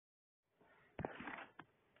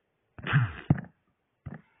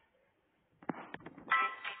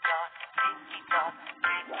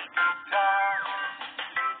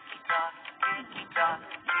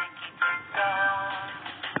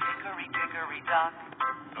hickory dock.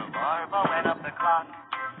 The larva went up the clock.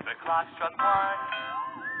 The clock struck one.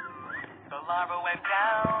 The larva went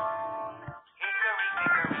down. Hickory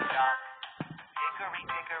dickory dock. Hickory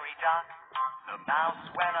dickory dock. The mouse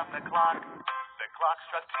went up the clock. The clock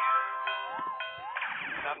struck two.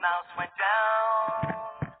 The mouse went down.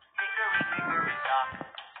 Hickory dickory dock.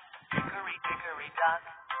 Hickory dickory dock.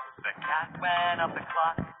 The cat went up the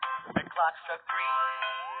clock. The clock struck three.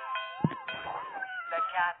 The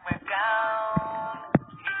cat went down.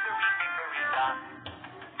 Hickory dickory dock.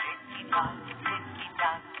 Ticky tock, ticky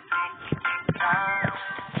tock, ticky tick tock.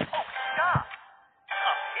 Oh, stop!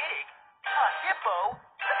 A pig, a hippo,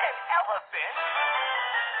 an elephant.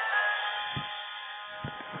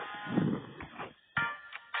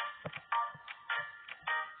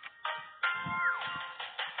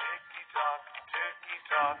 Ticky tock, ticky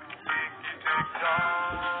tock, ticky tick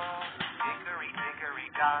tock. Hickory dickory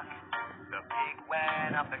dock. The pig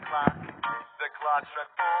went up the clock. The clock struck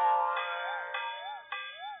four.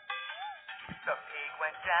 The pig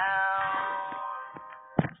went down.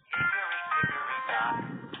 Hickory dickory dock.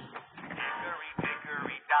 Hickory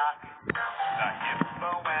dickory dock. The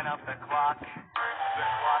hippo went up the clock. The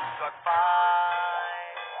clock struck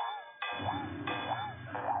five.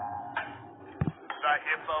 The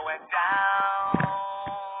hippo went down.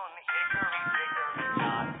 Hickory dickory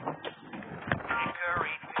dock.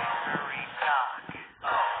 Hickory dickory dock.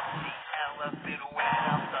 Oh, the elephant went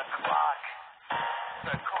up the clock.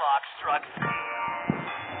 The clock struck 6.